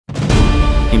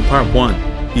In part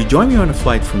 1, you joined me on a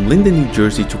flight from Linden, New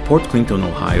Jersey to Port Clinton,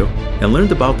 Ohio, and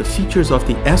learned about the features of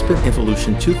the Aspen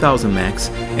Evolution 2000 Max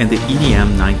and the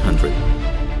EDM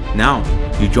 900. Now,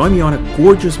 you join me on a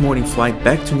gorgeous morning flight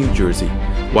back to New Jersey,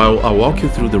 while I'll walk you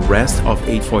through the rest of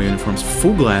 84 Uniform's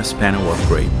full glass panel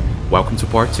upgrade. Welcome to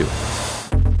part 2.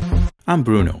 I'm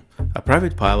Bruno, a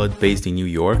private pilot based in New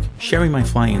York, sharing my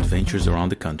flying adventures around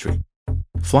the country.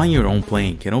 Flying your own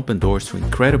plane can open doors to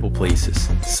incredible places,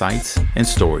 sights, and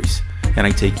stories, and I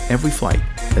take every flight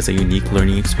as a unique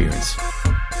learning experience.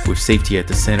 With safety at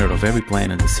the center of every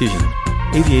plan and decision,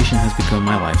 aviation has become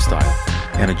my lifestyle,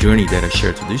 and a journey that I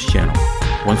share to this channel,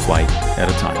 one flight at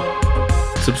a time.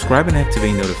 Subscribe and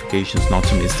activate notifications not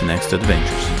to miss the next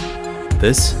adventures.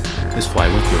 This is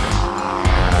Fly with Bruno.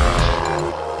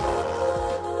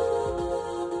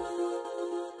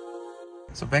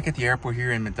 So back at the airport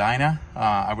here in Medina,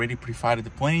 I already pre-flighted the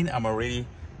plane. I'm already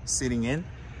sitting in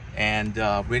and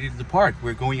ready to depart.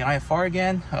 We're going IFR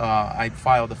again. I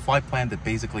filed a flight plan that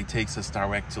basically takes us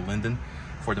direct to Linden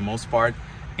for the most part.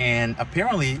 And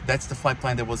apparently that's the flight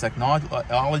plan that was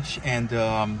acknowledged, and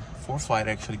ForeFlight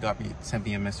actually sent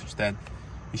me a message that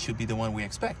it should be the one we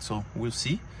expect. So we'll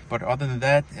see. But other than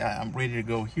that, I'm ready to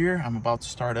go here. I'm about to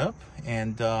start up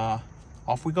and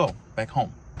off we go, back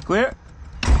home. Clear?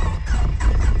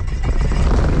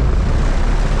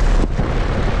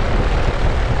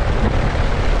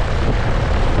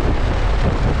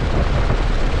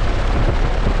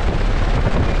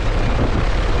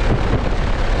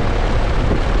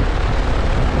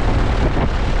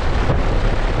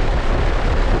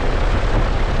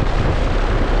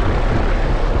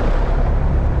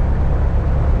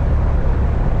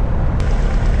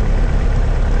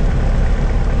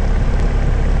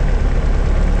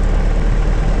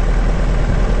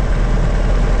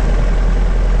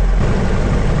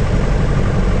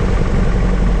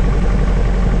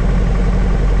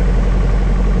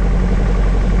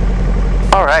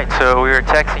 So we're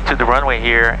taxiing to the runway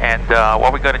here, and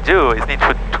what we're going to do is need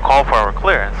to call for our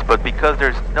clearance, but because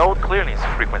there's no clearance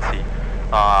frequency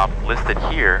listed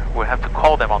here, we'll have to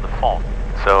call them on the phone.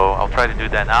 So I'll try to do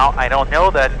that now. I don't know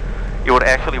that it would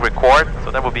actually record,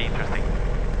 so that would be interesting.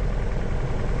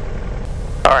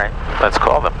 Alright, let's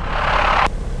call them.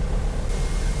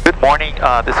 Good morning,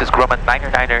 this is Grumman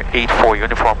 99984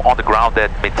 uniform on the ground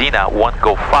at Medina 1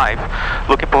 Go 5,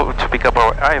 looking to pick up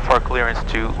our IFR clearance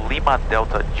to Lima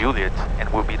Delta Juliet, and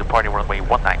we'll be departing runway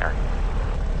 19er.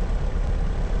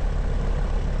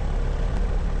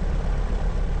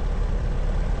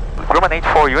 Grumman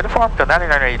 84 uniform, the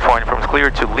 99984 uniform is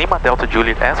cleared to Lima Delta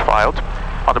Juliet as filed.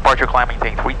 On departure, climb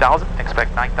maintain 3000,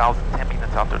 expect 9000 10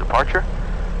 minutes after departure.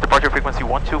 Departure frequency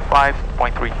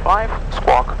 125.35,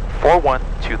 squawk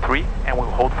 4123, and we'll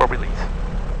hold for release.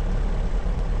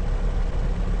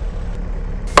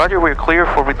 Roger, we're clear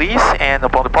for release, and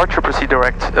upon departure, proceed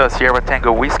direct Sierra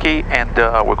Tango Whiskey, and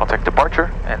we'll contact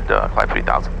departure and climb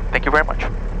 3000. Thank you very much.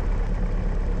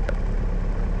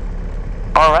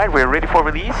 Alright, we're ready for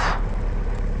release.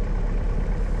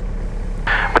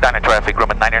 Medina traffic,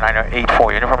 Grumman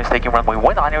 99984 uniform is taking runway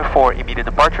 19 for immediate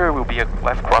departure. Will be a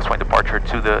left crosswind departure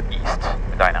to the east,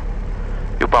 Medina.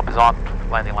 Fuel pump is on,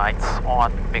 landing lights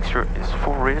on, mixture is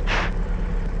full rich,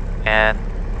 and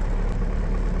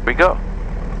here we go.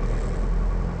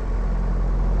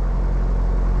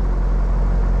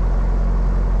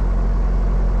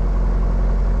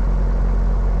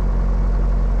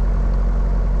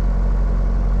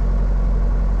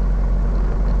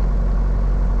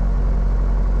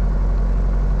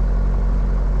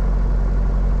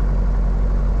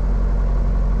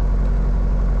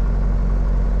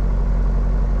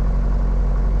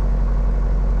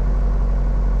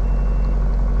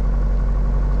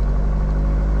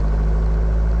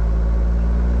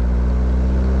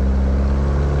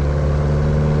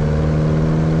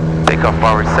 Takeoff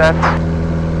power set.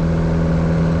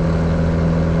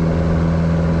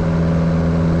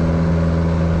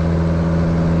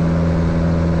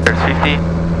 There's 50,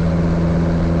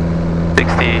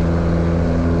 60,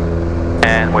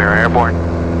 and we're airborne.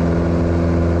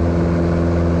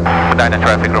 Medina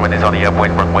traffic, Grumman is on the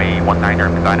upwind runway 19er,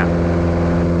 Medina.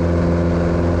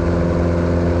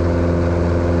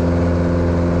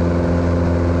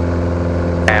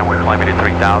 And we're climbing to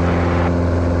 3000.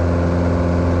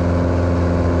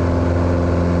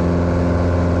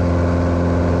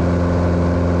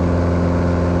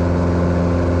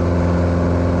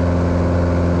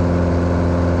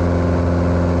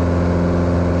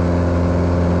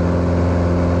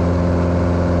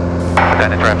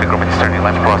 Medina traffic, Grumman is turning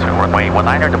left crossing runway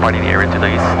 19er, departing the area to the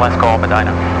east. Last call,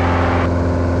 Medina.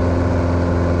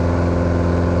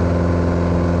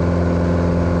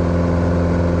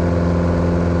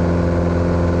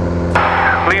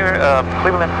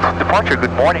 Cleveland departure,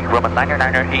 good morning. Roman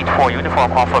 99984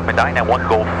 uniform off of Avidyne at 1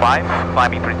 Gold 5,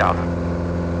 climbing 3000.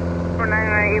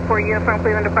 9984 uniform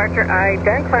Cleveland departure,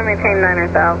 ident, climb maintain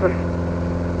 9000.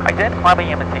 Ident,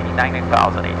 climbing and maintaining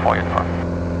 9000, 84 uniform.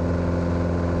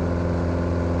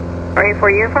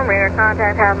 84 uniform, radar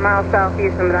contact half mile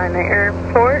southeast of Medina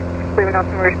Airport, Cleveland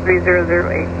altimeter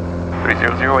 3008.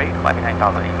 3008, climbing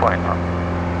 9000, 84 uniform.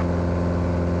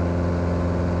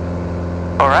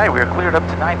 Alright, we are cleared up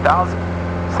to 9,000,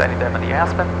 setting them in the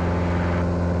Aspen,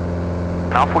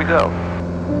 and off we go.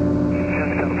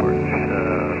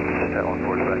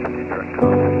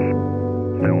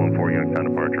 Youngstown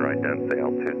departure, ident, say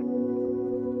altitude.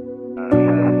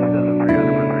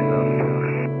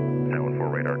 714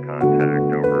 radar contact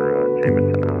over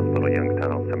Jameson Hospital,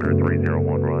 Youngstown, altimeter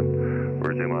 301 run,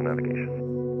 resume on navigation.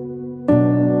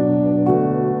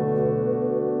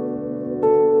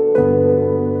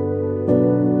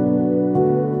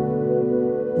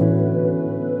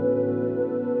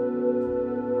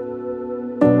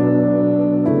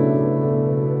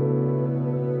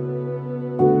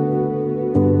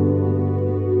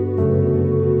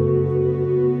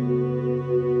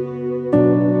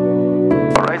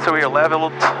 So we are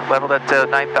leveled at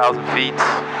 9,000 feet,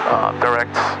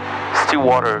 direct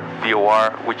Stillwater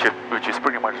VOR, which is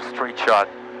pretty much a straight shot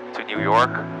to New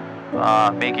York,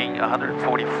 making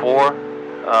 144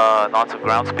 knots of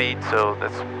ground speed, so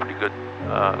that's pretty good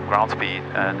ground speed,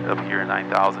 and up here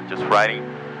 9,000, just riding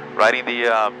the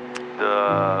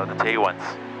tailwinds,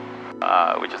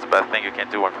 which is the best thing you can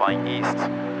do when flying east.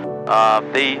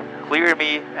 They cleared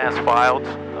me as filed,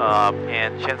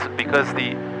 and chances, because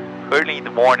early in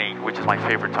the morning, which is my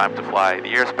favorite time to fly, the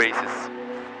airspace is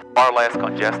far less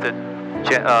congested.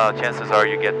 Chances are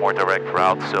you get more direct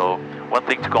routes. So one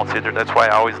thing to consider. That's why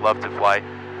I always love to fly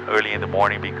early in the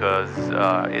morning, because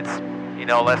it's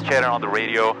less chatter on the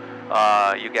radio.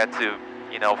 You get to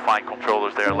find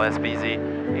controllers that are less busy,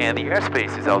 and the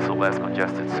airspace is also less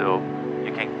congested. So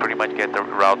you can pretty much get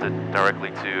routed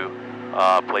directly to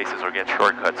places or get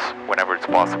shortcuts whenever it's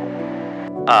possible.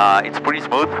 It's pretty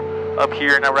smooth up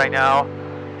here right now.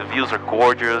 The views are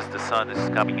gorgeous, the sun is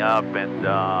coming up, and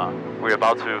we're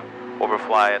about to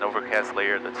overfly an overcast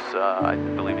layer that's I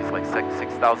believe it's like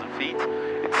 6,000 feet.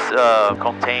 It's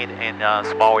contained in a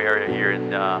small area here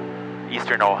in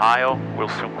eastern Ohio. We'll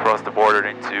soon cross the border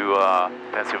into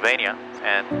Pennsylvania,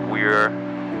 and we're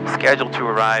scheduled to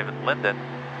arrive in Linden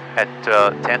at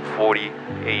 10:40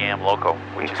 a.m. local,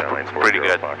 which is pretty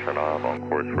good. On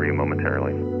course for you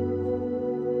momentarily.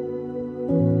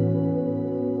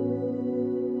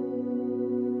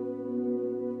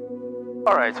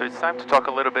 Alright, so it's time to talk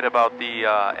a little bit about the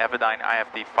Avidyne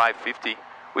IFD550,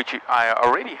 which I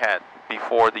already had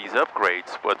before these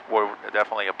upgrades, but were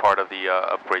definitely a part of the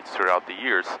upgrades throughout the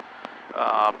years.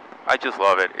 I just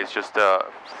love it. It's just a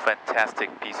fantastic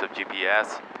piece of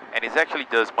GPS, and it actually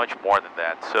does much more than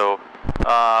that. So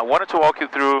I wanted to walk you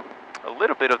through a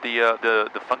little bit of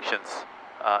the functions,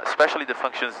 especially the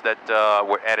functions that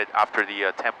were added after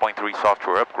the 10.3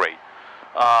 software upgrade.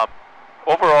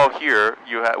 Overall here,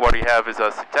 what you have is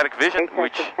a synthetic vision,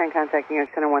 which... contacting your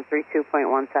center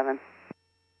 132.17.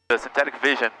 The synthetic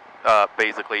vision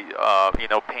basically,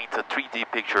 paints a 3D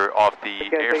picture of the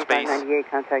airspace,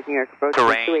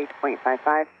 terrain,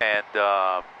 and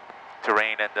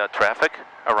terrain and traffic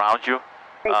around you,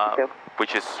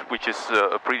 which is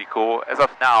pretty cool. As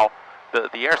of now, the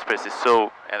airspace is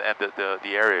so, and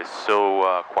the area is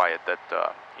so quiet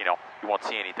that you won't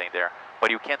see anything there, but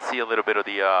you can see a little bit of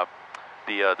the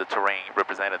terrain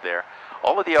represented there.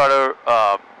 All of the other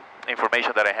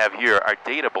information that I have here are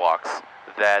data blocks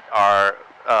that are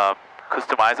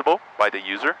customizable by the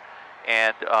user,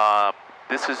 and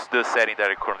this is the setting that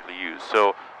I currently use.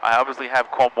 So I obviously have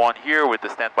COM1 here with the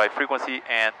standby frequency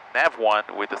and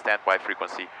NAV1 with the standby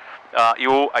frequency. You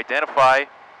will identify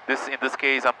this. In this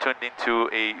case, I'm tuned into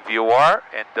a VOR,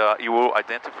 and it will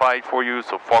identify it for you.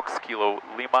 So Fox Kilo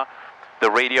Lima,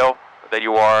 the radio that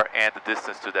you are, and the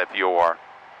distance to that VOR.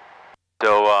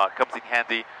 So it comes in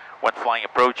handy when flying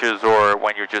approaches, or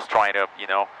when you're just trying to,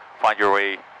 find your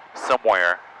way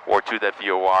somewhere or to that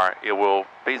VOR. It will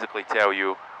basically tell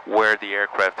you where the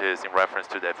aircraft is in reference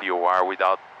to that VOR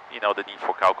without, the need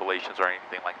for calculations or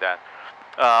anything like that.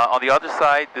 On the other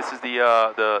side, this is the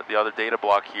other data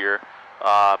block here.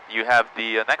 You have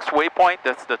the next waypoint.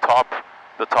 That's the top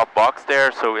box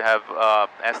there. So we have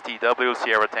STW,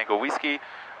 Sierra Tango Whiskey,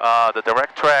 the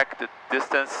direct track, the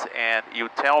distance, and you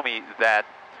tell me that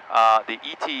the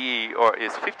ETE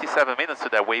is 57 minutes to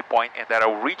that waypoint, and that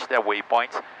I'll reach that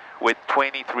waypoint with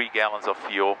 23 gallons of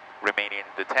fuel remaining in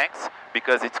the tanks,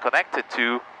 because it's connected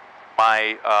to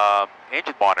my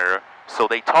engine monitor, so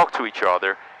they talk to each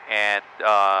other, and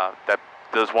that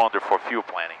does wonder for fuel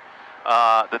planning.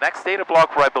 The next data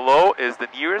block right below is the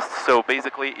nearest, so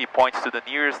basically it points to the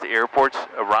nearest airports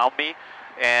around me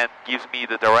and gives me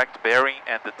the direct bearing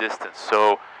and the distance.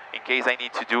 So in case I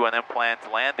need to do an unplanned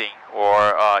landing or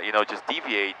you know, just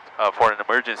deviate for an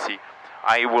emergency,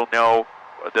 I will know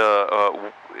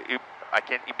I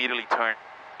can immediately turn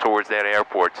towards that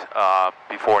airport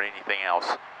before anything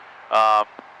else.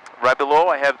 Right below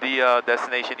I have the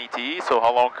destination ETE, so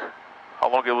how long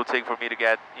it will take for me to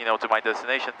get, you know, to my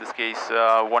destination. In this case,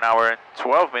 1 hour and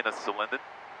 12 minutes to Linden.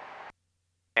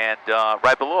 And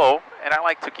right below, and I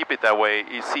like to keep it that way,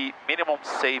 you see minimum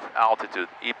safe altitude.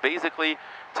 It basically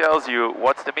tells you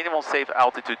what's the minimum safe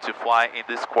altitude to fly in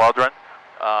this quadrant,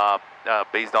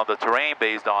 based on the terrain,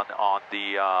 based on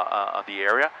the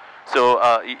area. So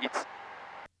it's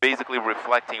basically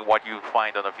reflecting what you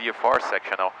find on a VFR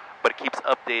sectional, but it keeps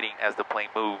updating as the plane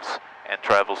moves and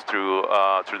travels through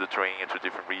the terrain and through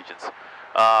different regions.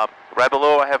 Right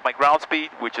below I have my ground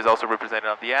speed, which is also represented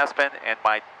on the Aspen, and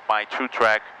my true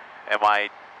track and my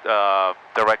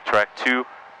direct track to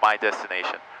my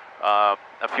destination. A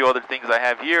few other things I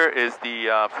have here is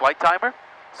the flight timer.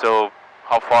 So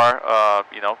how far,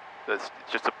 you know, that's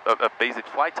just a basic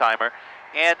flight timer,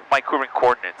 and my current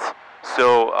coordinates.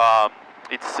 So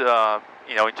it's,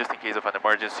 you know, just in case of an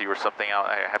emergency or something,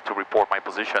 I have to report my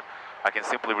position, I can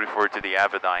simply refer to the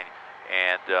Avidyne,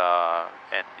 and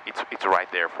it's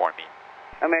right there for me.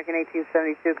 American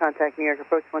 1872, contact New York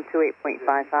approach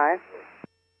 128.55.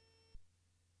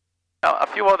 Now, a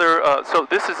few other, so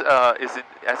this is in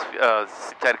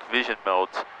synthetic vision mode.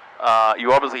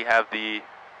 You obviously have the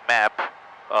map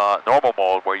normal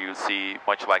mode, where you see,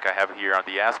 much like I have here on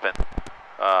the Aspen,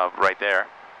 right there.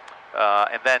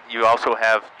 And then you also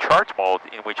have chart mode,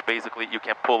 in which basically you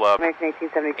can pull up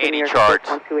any chart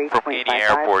from any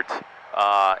airport,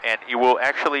 and it will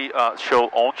actually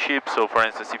show on chip. So for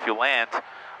instance, if you land,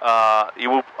 it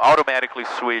will automatically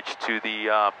switch to the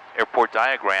airport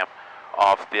diagram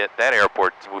of that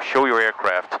airport. It will show your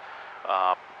aircraft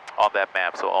on that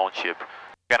map, so on chip.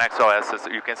 XOS,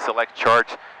 you can select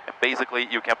chart, and basically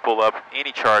you can pull up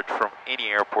any chart from any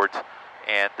airport,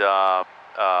 and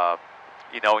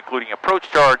you know, including approach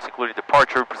charts, including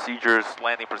departure procedures,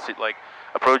 landing like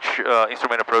approach,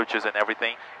 instrument approaches and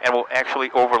everything, and will actually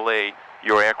overlay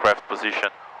your aircraft position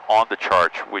on the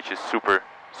chart, which is super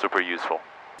useful.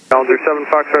 Challenger 7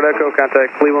 Foxtrot Echo,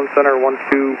 contact Cleveland Center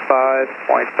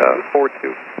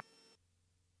 125.42.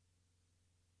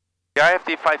 The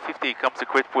IFD550 comes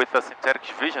equipped with a synthetic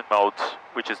vision mode,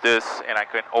 which is this, and I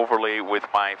can overlay with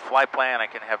my flight plan. I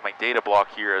can have my data block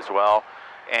here as well,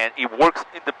 and it works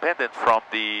independent from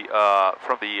the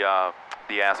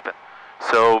Aspen.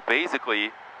 So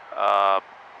basically,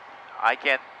 I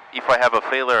can, if I have a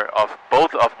failure of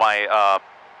both of my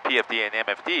PFD and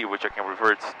MFD, which I can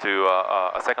revert to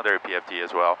a secondary PFD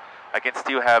as well, I can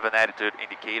still have an attitude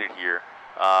indicated here.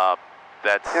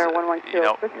 That's, you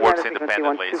know, works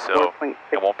independently, so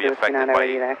it won't be affected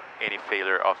by any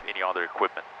failure of any other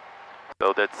equipment.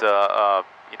 So that's,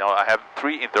 you know, I have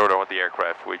 3 in total on the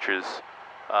aircraft, which is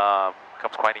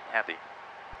comes quite in handy.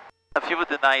 A few of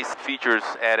the nice features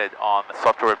added on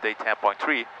software update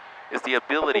 10.3 is the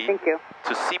ability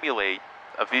to simulate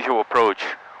a visual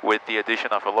approach with the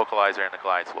addition of a localizer and a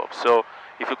glide slope. So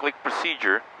if you click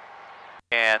procedure,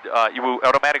 and you will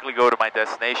automatically go to my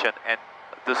destination and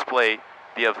display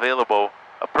the available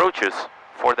approaches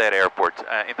for that airport.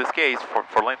 In this case,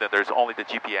 for Linden, there's only the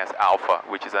GPS Alpha,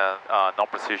 which is a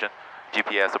non-precision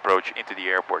GPS approach into the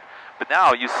airport. But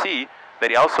now you see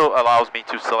that it also allows me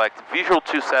to select Visual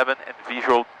 27 and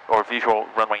Visual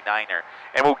Runway 9er,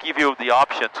 and will give you the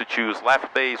option to choose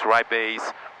left base, right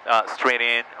base, straight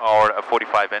in, or a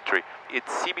 45 entry. It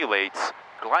simulates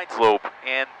glide slope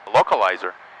and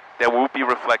localizer that will be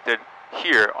reflected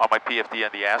here on my PFD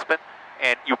and the Aspen,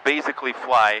 and you basically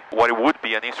fly what it would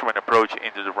be an instrument approach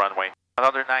into the runway.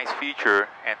 Another nice feature,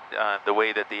 and the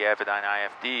way that the Avidyne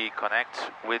IFD connects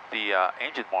with the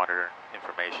engine monitor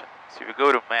information. So if you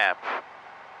go to map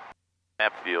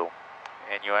view,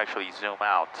 and you actually zoom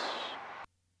out,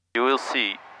 you will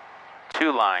see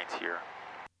 2 lines here.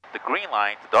 The green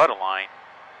line, the dotted line,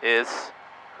 is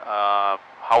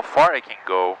how far I can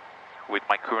go with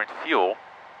my current fuel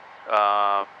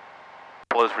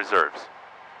plus reserves.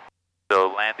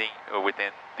 So landing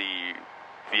within the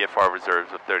VFR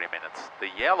reserves of 30 minutes. The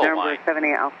yellow line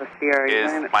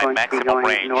is my maximum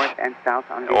range,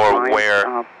 or where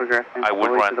I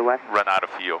would run out of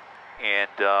fuel. and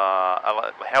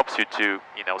helps you to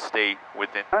stay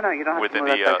within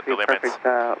the limits.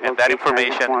 And that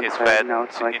information is fed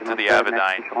into the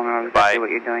Avidyne by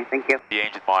the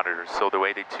engine monitors. So the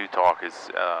way the two talk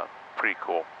is pretty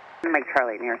cool. Mike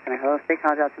Charlie, nearest center. Hello, state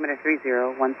college altimeter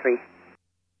 3013.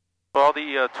 All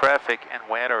the traffic and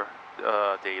weather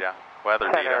data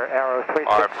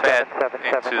are fed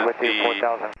into the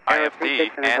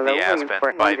IFD and the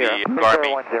Aspen by the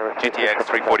Garmin GTX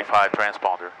 345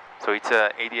 transponder. So it's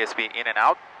a ADSB in and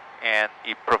out, and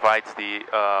it provides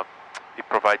via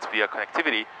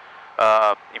connectivity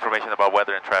information about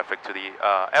weather and traffic to the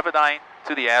Avidyne,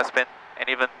 to the Aspen, and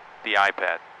even the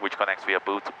iPad, which connects via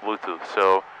Bluetooth.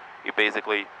 So it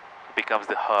basically becomes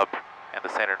the hub and the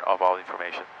center of all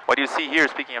information. What you see here,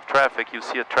 speaking of traffic, you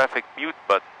see a traffic mute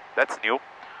button. That's new.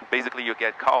 Basically, you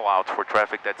get call-outs for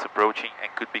traffic that's approaching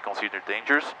and could be considered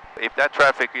dangerous. If that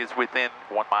traffic is within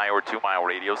 1 mile or 2 mile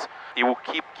radius, it will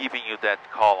keep giving you that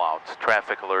call-out,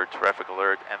 traffic alert,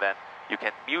 and then you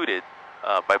can mute it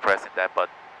by pressing that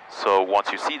button. So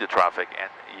once you see the traffic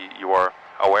and you are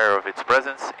aware of its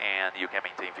presence, and you can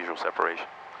maintain visual separation.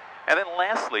 And then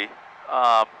lastly,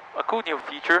 a cool new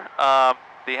feature,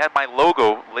 they had my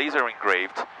logo laser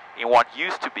engraved in what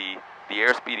used to be the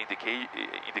airspeed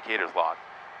indicators log.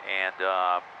 And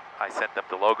I sent them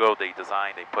the logo, they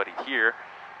designed, they put it here,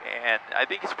 and I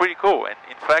think it's pretty cool. And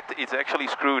in fact, it's actually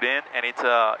screwed in, and it's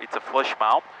a flush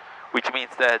mount, which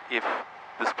means that if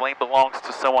this plane belongs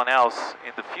to someone else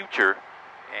in the future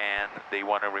and they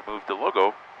want to remove the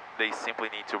logo, they simply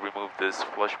need to remove this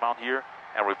flush mount here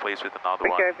and replace with another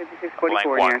one, blank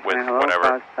one with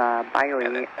whatever.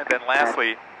 And then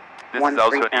lastly, this is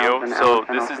also new. So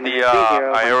this is the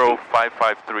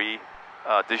IFD550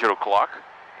 digital clock.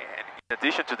 And in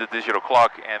addition to the digital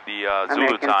clock and the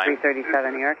Zulu time,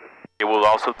 it will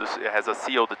also it has a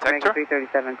CO detector,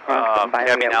 cabin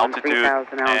altitude,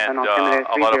 and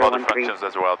a lot of other functions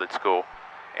as well. That's cool.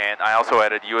 And I also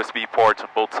added USB ports on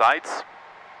both sides.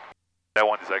 That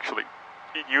one is actually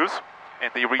in use,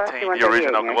 and they retain the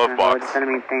original glove box,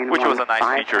 which was a nice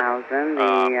feature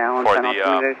for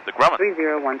the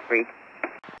Grumman.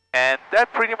 And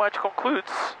that pretty much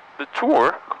concludes the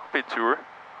tour, cockpit tour,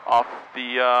 of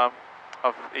the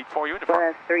of 84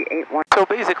 uniform. So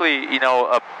basically, an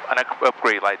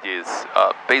upgrade like this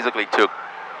basically took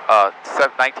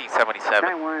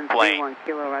 1977 plane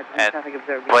and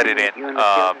put it in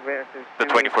the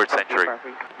 21st century.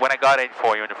 When I got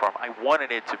 84 uniform, I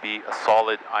wanted it to be a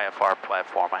solid IFR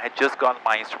platform. I had just gotten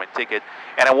my instrument ticket,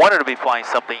 and I wanted to be flying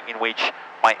something in which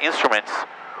my instruments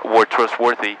were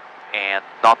trustworthy and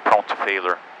not prone to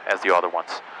failure as the other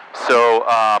ones. So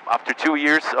after 2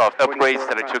 years of upgrades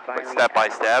that I took step by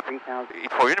step,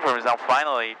 84 uniform is now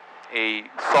finally a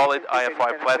solid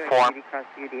IFR platform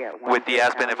with the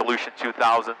Aspen Evolution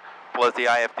 2000 plus the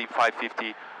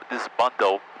IFD550. This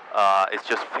bundle is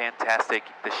just fantastic.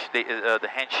 The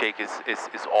handshake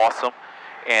is awesome,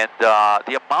 and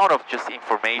the amount of just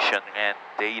information and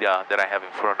data that I have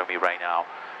in front of me right now,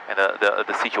 and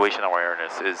the situational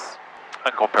awareness is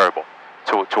incomparable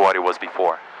to what it was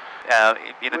before.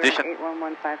 In addition,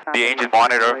 the engine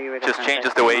monitor just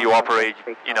changes the way you operate,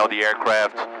 the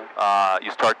aircraft.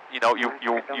 You start, you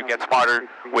get smarter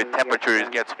with temperature, you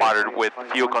get smarter with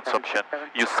fuel consumption.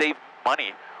 You save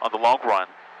money on the long run,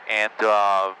 and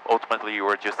ultimately you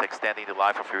are just extending the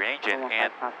life of your engine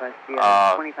and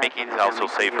making it also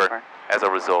safer as a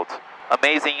result.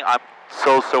 Amazing. I'm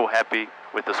so happy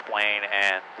with this plane,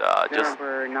 and just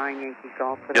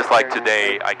like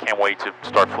today, I can't wait to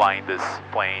start flying this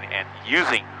plane and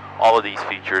using all of these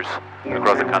features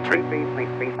across the country.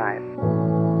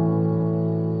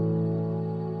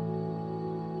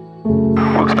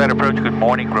 Wilkes-Barre approach, good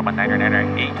morning, Grumman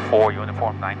 9984,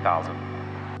 uniform 9000.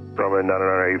 Grumman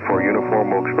 9984,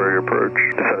 uniform, Wilkes-Barre approach,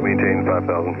 descend and maintain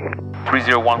 5000.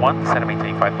 3011, descend and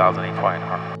maintain 5000, 85.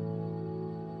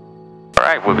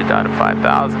 Alright, we'll be down to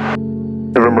 5000.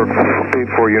 November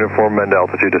 84 uniform, mend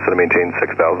altitude, descend and maintain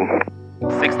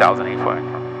 6000. 6000, 85.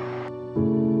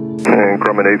 And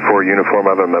Grumman 84 uniform, I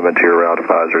have an amendment to your route,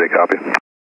 advisory, copy.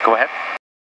 Go ahead.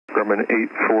 Grumman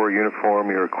 84 uniform,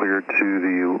 you're cleared to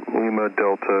the Lima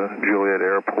Delta Juliet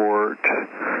Airport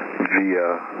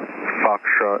via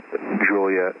Foxtrot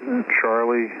Juliet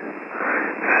Charlie,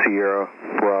 Sierra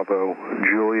Bravo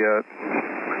Juliet,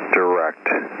 direct,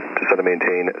 descend and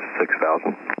maintain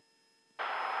 6000.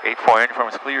 84 uniform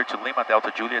is cleared to Lima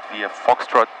Delta Juliet via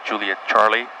Foxtrot Juliet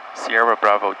Charlie, Sierra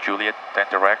Bravo Juliet, then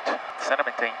direct, descend and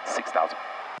maintain 6000.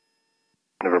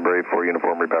 November 84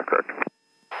 uniform, read back correct.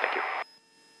 Thank you.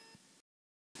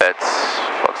 That's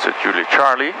Foxtrot Juliet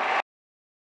Charlie,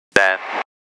 then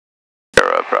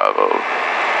Sierra Bravo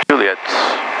Juliet. get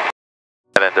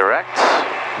and then direct.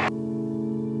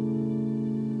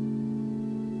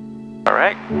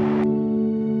 Alright.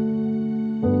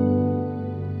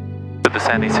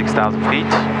 Descending 6,000 feet.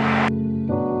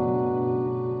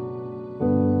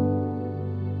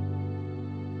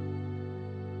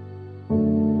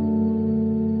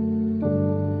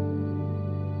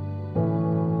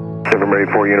 Ready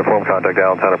for uniform, contact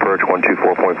Allentown approach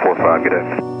 124.45, good day.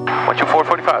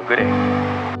 124.45, good day.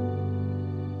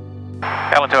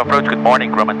 Allentown approach, good morning,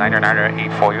 Grumman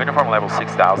 994, uniform level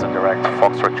 6,000, direct,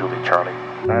 Foxtrot Julie Charlie.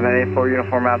 984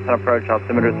 uniform Allentown approach,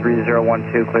 altimeter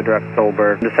 3012, clear direct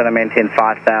Solberg. Descend and maintain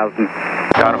 5,000.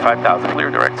 Down to 5,000,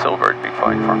 clear direct Solberg, big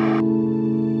flying firm.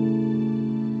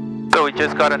 So we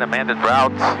just got an amended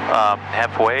route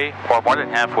halfway, or more than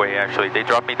halfway actually. They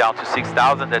dropped me down to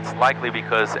 6,000. That's likely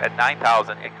because at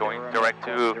 9,000 and going direct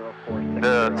to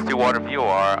the Stillwater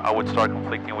VOR, I would start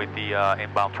conflicting with the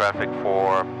inbound traffic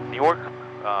for New York,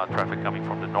 traffic coming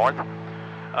from the north.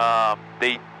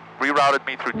 They rerouted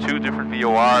me through 2 different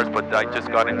VORs, but I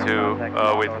just got into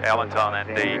with Allentown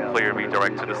and they cleared me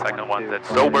direct to the second one, that's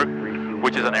Stillwater,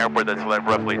 which is an airport that's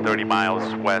roughly 30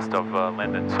 miles west of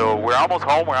Linden. So we're almost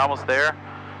home, we're almost there.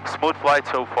 Smooth flight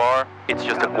so far. It's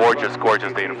just a gorgeous,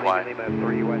 gorgeous day to fly.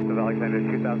 3 west of Alexander,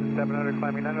 2,700,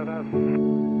 climbing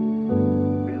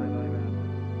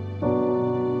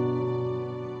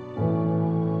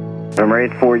 9,000. Number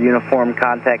 84, uniform,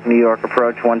 contact New York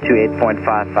approach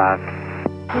 128.55.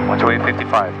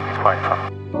 128.55, it's quite fun.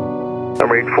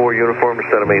 Number 84, uniform,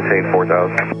 descend and maintain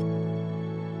 4,000.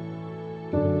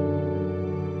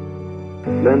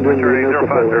 Linden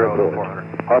Municipal Airport.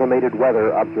 Automated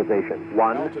weather observation.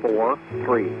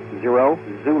 1430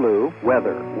 Zulu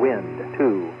weather. Wind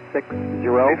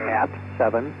 260 at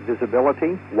 7.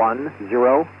 Visibility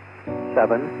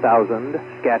 107,000.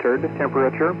 Scattered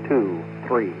temperature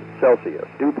 23 Celsius.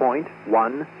 Dew point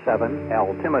 17.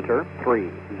 Altimeter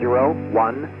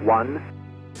 3011.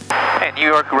 And New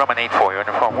York Grumman 84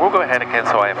 uniform. We'll go ahead and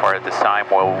cancel IFR at this time.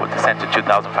 We'll descend to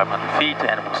 2,500 feet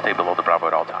and we'll stay below the Bravo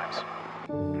at all times.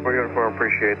 For uniform,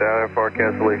 appreciate that. IFR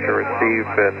cancellation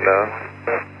received and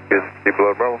keep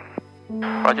below Bravo.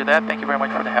 Roger that. Thank you very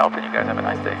much for the help and you guys have a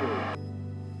nice day.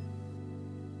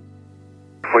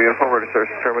 For uniform, register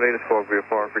terminated. Squawk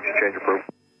VFR, frequency change approved.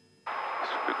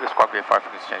 Squawk VFR,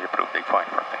 frequency change approved. They fine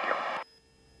firm. Thank you.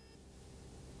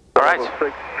 Alright.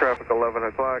 Traffic 11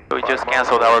 o'clock. So we just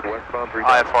canceled our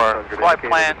IFR flight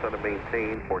plan.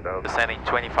 Descending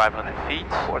 2,500 feet.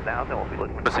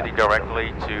 Proceeding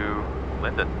directly to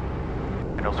Linden.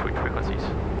 And no switch frequencies.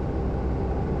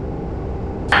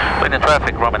 Linden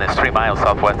traffic, Grumman is 3 miles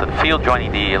southwest of the field,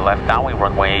 joining the left downwind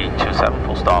runway 27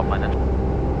 full stop, Linden.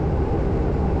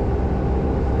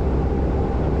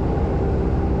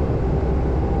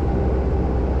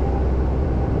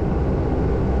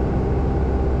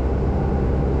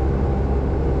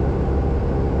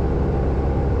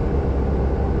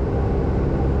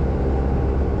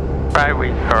 Right,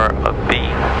 we are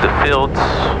being the fields,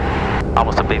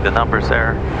 almost being the numbers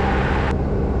there.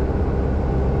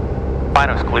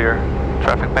 Final is clear,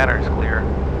 traffic pattern is clear.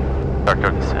 Start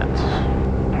our descent.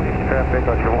 Traffic,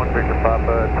 Oscar 1 Victor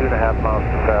Papa, 2.5 miles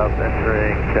to south,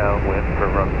 entering downwind for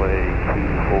runway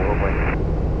 24 wing.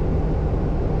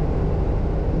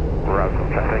 Rouseville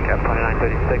traffic at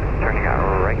 2936, turning out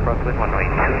right crosswind, runway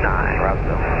 29,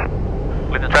 Rouseville.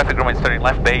 Linden traffic, Grumman starting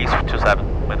left base,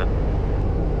 27, Linden.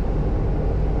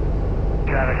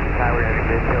 Traffic is highway heading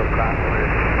Midfield,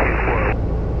 crosswind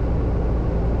 24.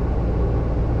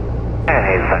 And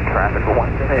Hazelton traffic for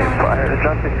 178, prior to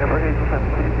traffic number Hazelton,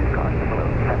 please use caution below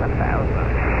 7,000.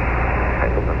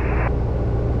 Hazelton.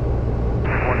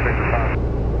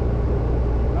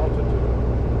 155. Altitude.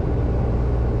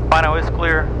 Final is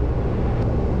clear.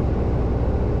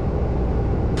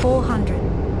 400.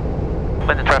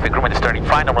 Linden traffic, Grumman is starting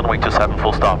final, runway 27,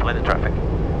 full stop, Linden traffic.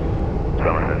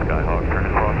 Somerset Skyhawk,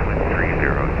 turning crosswind 30,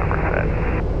 Somerset.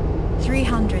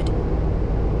 300.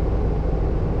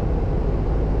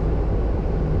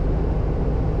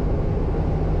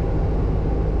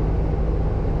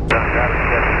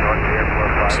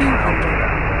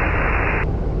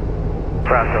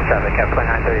 Rouseville traffic at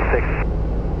 2936.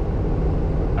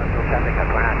 Rouseville traffic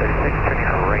at 2936, turning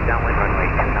right downwind,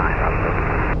 runway 29, Rouseville.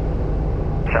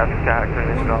 Traffic static,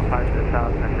 transition to all 5 to the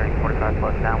south, entering 45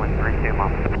 plus downwind, 32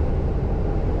 miles.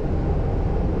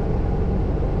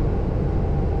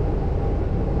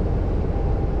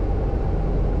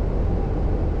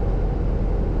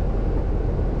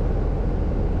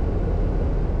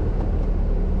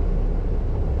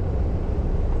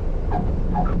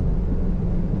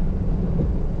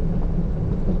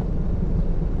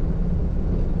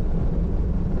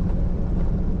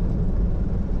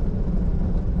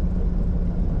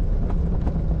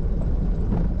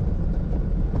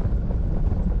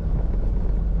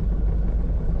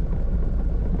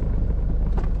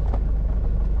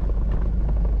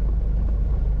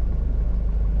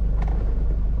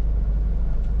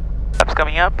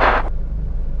 up.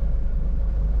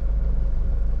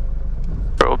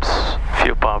 Probes,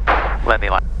 fuel pump,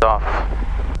 landing line off.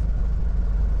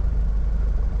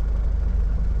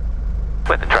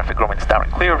 Linden traffic room is down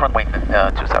and clear. Runway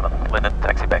 27, Linden,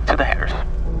 taxi back to the hangars.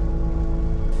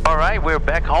 Alright, we're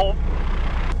back home.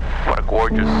 What a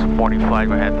gorgeous morning flight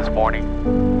we had this morning.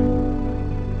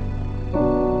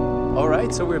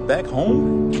 Alright, so we're back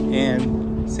home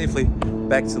and safely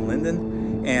back to Linden.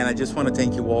 And I just want to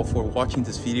thank you all for watching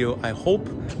this video. I hope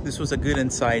this was a good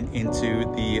insight into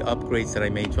the upgrades that I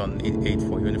made on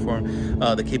 84 uniform,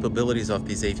 the capabilities of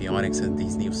these avionics and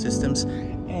these new systems.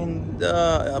 And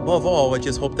above all, I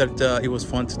just hope that it was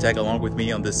fun to tag along with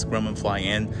me on this Grumman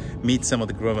fly-in, meet some of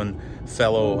the Grumman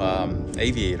fellow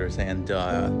aviators, and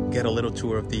get a little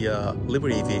tour of the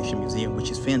Liberty Aviation Museum, which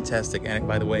is fantastic. And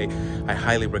by the way, I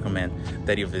highly recommend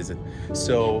that you visit.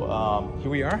 So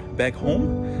here we are, back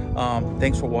home.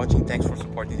 Thanks for watching. Thanks for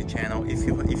supporting the channel. If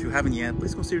you haven't yet,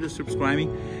 please consider subscribing.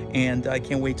 And I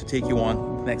can't wait to take you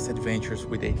on the next adventures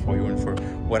with 84 uniform,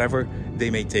 whatever they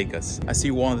may take us. I see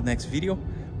you all in the next video.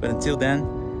 But until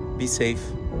then, be safe,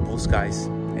 blue skies,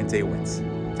 and tailwinds.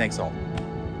 Thanks all.